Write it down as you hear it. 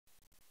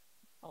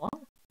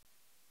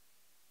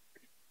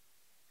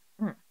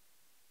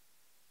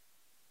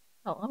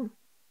Hello.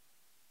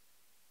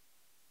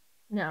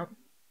 Now,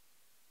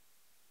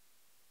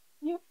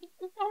 you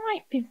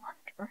might be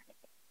wondering,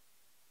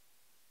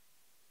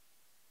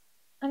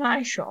 and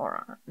I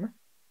sure am,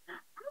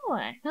 how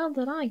the hell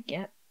did I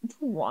get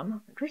the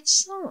 100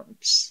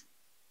 subs?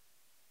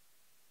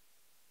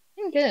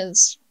 Thing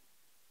is,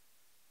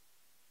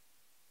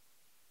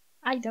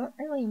 I don't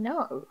really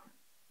know.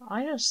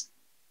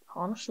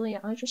 Honestly,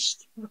 I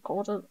just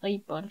recorded a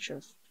bunch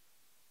of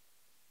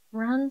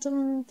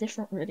random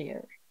different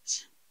videos.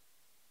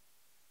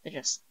 They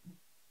just,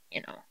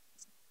 you know,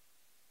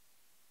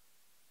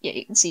 yeah,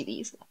 you can see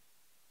these.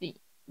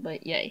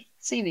 But yeah,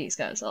 see these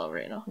guys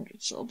already at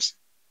 100 subs.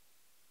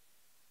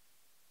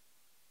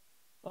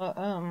 But,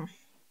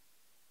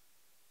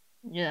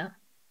 yeah.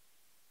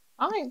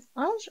 I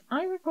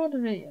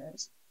recorded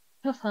videos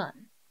for fun.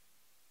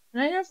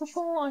 And I never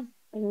thought I'd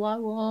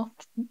blow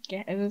up,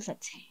 get over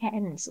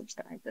 10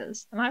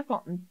 subscribers. And I've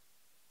gotten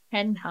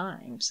 10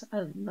 times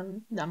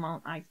the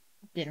amount I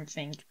didn't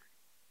think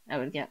I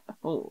would get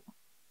before.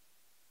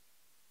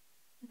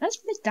 That's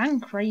pretty dang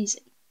crazy.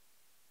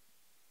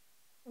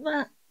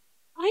 But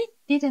I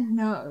didn't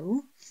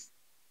know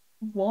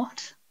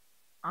what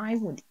I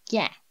would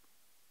get.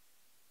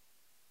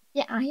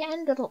 Yeah, I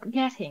ended up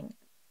getting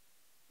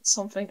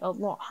something a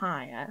lot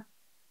higher.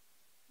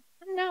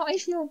 And now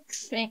if you're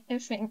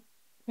thinking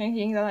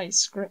that I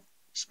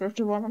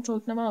scripted what I'm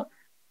talking about,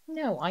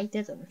 no, I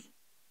didn't.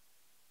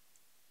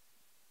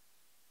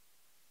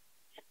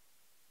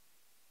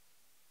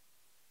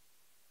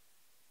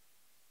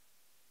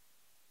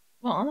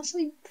 Well,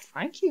 honestly,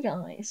 thank you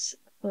guys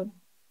for,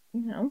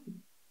 you know,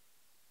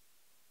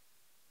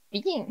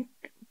 being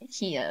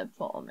here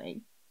for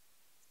me.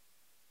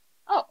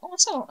 Oh,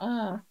 also,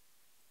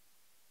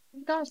 if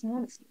you guys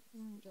want to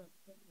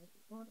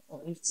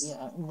I'll leave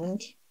the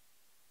link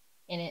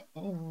in it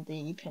in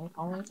the pinned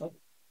comment.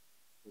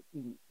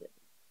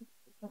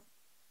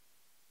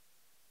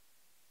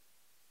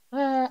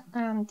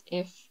 And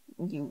if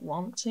you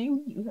want to,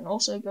 you can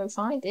also go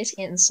find it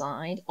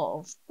inside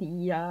of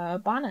the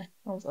banner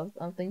of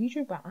the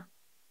YouTube banner.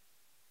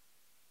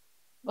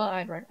 But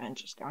I'd recommend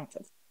just going to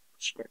the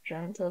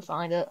description to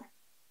find it.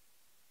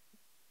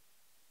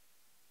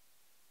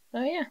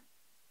 So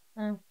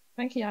yeah,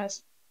 thank you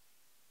guys.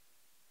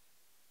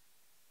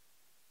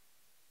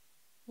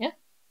 Yeah,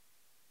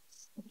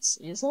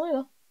 see you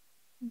later.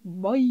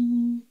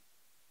 Bye.